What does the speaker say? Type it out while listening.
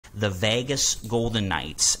the Vegas Golden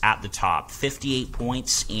Knights at the top. 58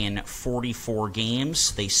 points in 44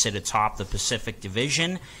 games. They sit atop the Pacific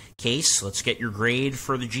Division. Case, let's get your grade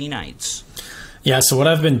for the G Knights. Yeah, so what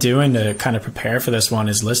I've been doing to kind of prepare for this one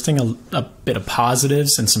is listing a bit of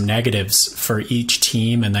positives and some negatives for each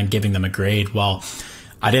team and then giving them a grade. Well,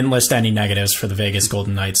 I didn't list any negatives for the Vegas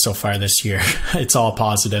Golden Knights so far this year. It's all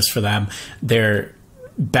positives for them. They're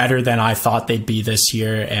better than I thought they'd be this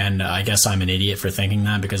year, and I guess I'm an idiot for thinking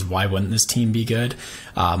that, because why wouldn't this team be good?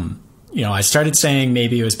 I started saying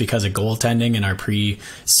maybe it was because of goaltending in our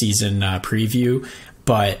pre-season preview,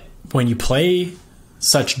 but when you play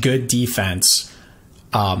such good defense,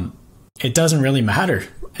 it doesn't really matter.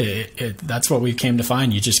 That's what we came to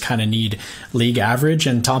find. You just kind of need league average,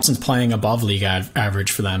 and Thompson's playing above league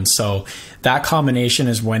average for them. So that combination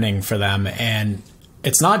is winning for them. And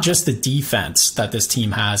it's not just the defense that this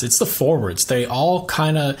team has, it's the forwards. They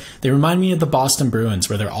remind me of the Boston Bruins,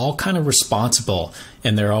 where they're all kind of responsible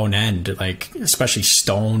in their own end, like especially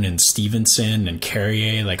Stone and Stevenson and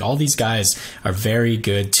Carrier. Like, all these guys are very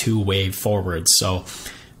good two-way forwards. So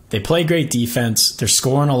they play great defense, they're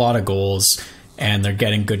scoring a lot of goals, and they're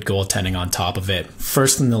getting good goaltending on top of it.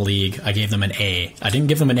 First in the league, I gave them an A. I didn't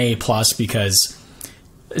give them an A+ because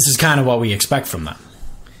this is kind of what we expect from them.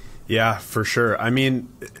 Yeah, for sure. I mean,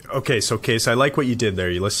 okay, so Case, I like what you did there.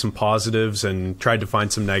 You list some positives and tried to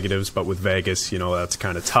find some negatives, but with Vegas, that's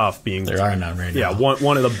kind of tough. There are none right now. Yeah,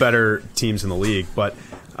 one of the better teams in the league. But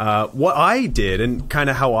what I did, and kind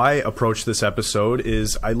of how I approached this episode,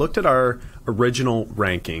 is I looked at our original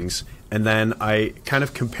rankings, and then I kind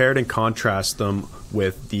of compared and contrast them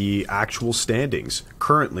with the actual standings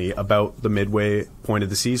currently about the midway point of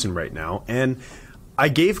the season right now. And I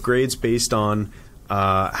gave grades based on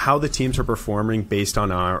how the teams are performing based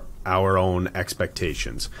on our own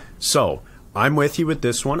expectations. So I'm with you with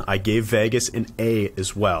this one. I gave Vegas an A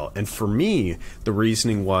as well. And for me, the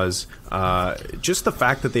reasoning was just the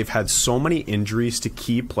fact that they've had so many injuries to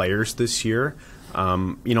key players this year.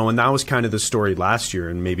 And that was kind of the story last year,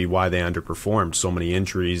 and maybe why they underperformed. So many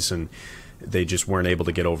injuries, and they just weren't able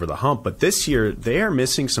to get over the hump. But this year, they are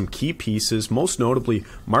missing some key pieces, most notably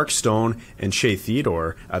Mark Stone and Shea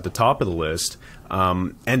Theodore at the top of the list.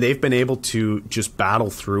 And they've been able to just battle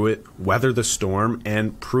through it, weather the storm,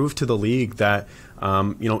 and prove to the league that,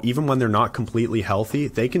 even when they're not completely healthy,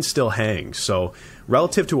 they can still hang. So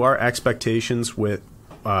relative to our expectations with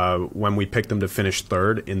when we picked them to finish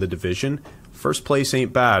third in the division, first place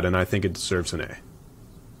ain't bad, and I think it deserves an A.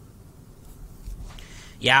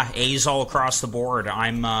 Yeah, A's all across the board.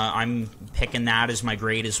 I'm picking that as my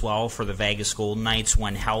grade as well for the Vegas Golden Knights.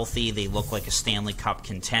 When healthy, they look like a Stanley Cup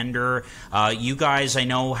contender. You guys, I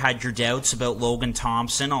know, had your doubts about Logan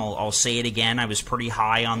Thompson. I'll say it again. I was pretty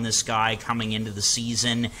high on this guy coming into the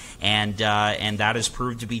season, and that has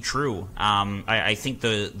proved to be true. I think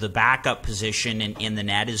the backup position in the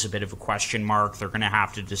net is a bit of a question mark. They're going to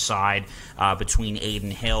have to decide between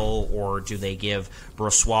Adin Hill, or do they give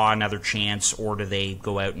Brossoit another chance, or do they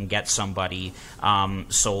go out and get somebody?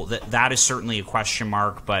 So that is certainly a question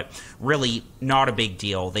mark, but really not a big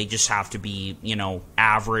deal. They just have to be,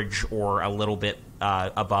 average or a little bit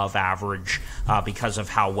above average because of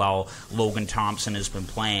how well Logan Thompson has been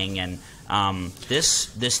playing. And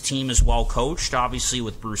this team is well coached, obviously,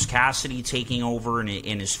 with Bruce Cassidy taking over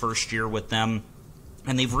in his first year with them.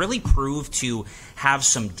 And they've really proved to have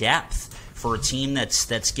some depth for a team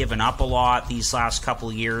that's given up a lot these last couple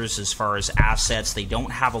of years as far as assets. They don't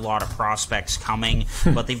have a lot of prospects coming,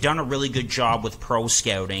 but they've done a really good job with pro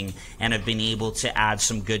scouting and have been able to add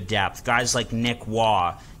some good depth. Guys like Nick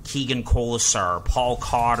Waugh, Keegan Colasar, Paul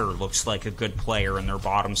Cotter looks like a good player in their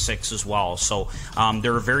bottom six as well. So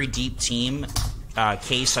they're a very deep team.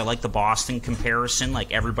 Case, I like the Boston comparison.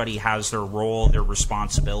 Like, everybody has their role, their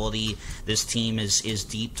responsibility. This team is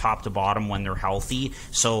deep top to bottom when they're healthy.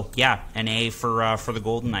 So yeah, an A for the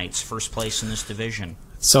Golden Knights, first place in this division.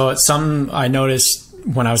 So it's something I noticed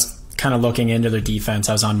when I was kind of looking into their defense.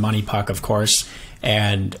 I was on Money Puck, of course,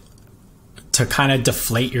 and to kind of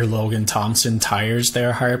deflate your Logan Thompson tires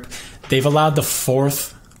there, Harp, they've allowed the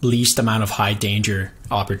fourth least amount of high danger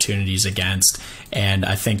opportunities against, and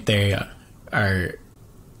I think they are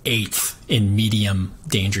 8th in medium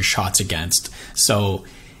danger shots against. So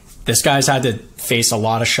this guy's had to face a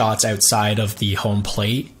lot of shots outside of the home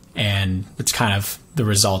plate, and it's kind of the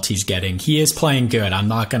result he's getting. He is playing good. I'm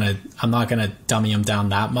not gonna dummy him down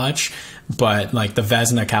that much, but like the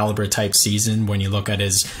Vezina caliber type season, when you look at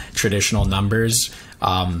his traditional numbers,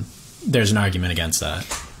 there's an argument against that.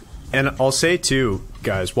 And I'll say too,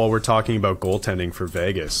 guys, while we're talking about goaltending for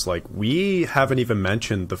Vegas, like, we haven't even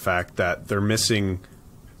mentioned the fact that they're missing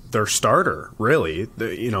their starter, really.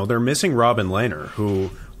 They're missing Robin Lehner,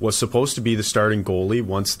 who was supposed to be the starting goalie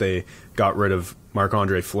once they got rid of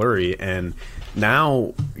Marc-Andre Fleury. And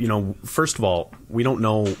now, first of all, we don't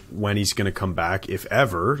know when he's going to come back, if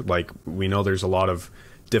ever. Like, we know there's a lot of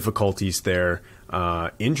difficulties there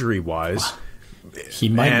injury-wise. He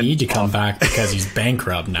might need to come back because he's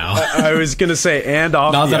bankrupt now. I was going to say, and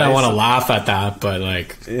off Not the that ice. I want to laugh at that,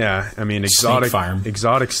 but Yeah, I mean,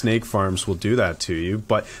 exotic snake farms will do that to you.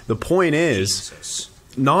 But the point is,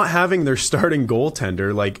 not having their starting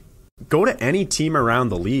goaltender, like, go to any team around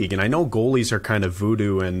the league. And I know goalies are kind of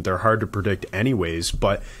voodoo and they're hard to predict anyways,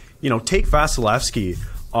 but, take Vasilevsky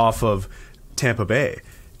off of Tampa Bay.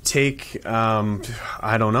 Take,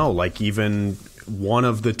 I don't know, like even one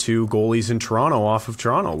of the two goalies in Toronto off of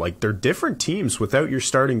Toronto. Like, they're different teams without your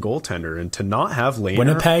starting goaltender. And to not have Lehner...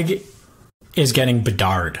 Winnipeg is getting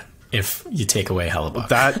Bedard if you take away Hellebuck.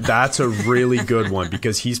 That's a really good one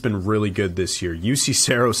because he's been really good this year. UC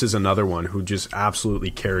Saros is another one who just absolutely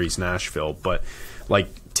carries Nashville. But, like,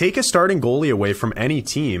 take a starting goalie away from any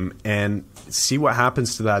team and see what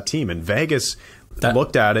happens to that team. And Vegas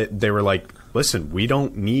looked at it. They were like, listen, we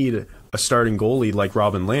don't need a starting goalie like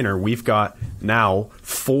Robin Lehner. We've got now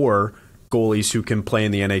 4 goalies who can play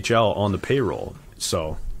in the NHL on the payroll.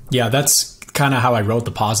 So yeah, that's kind of how I wrote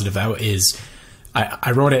the positive out. Is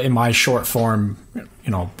I wrote it in my short form,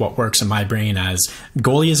 what works in my brain as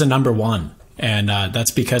goalie is a number one. And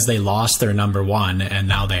that's because they lost their number one and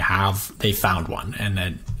now they found one.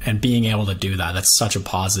 And being able to do that's such a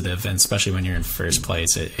positive. And especially when you're in first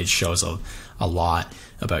place, it shows a lot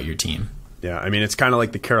about your team. Yeah, I mean, it's kind of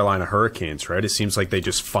like the Carolina Hurricanes, right? It seems like they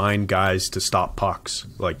just find guys to stop pucks,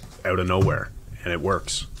 like, out of nowhere, and it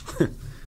works.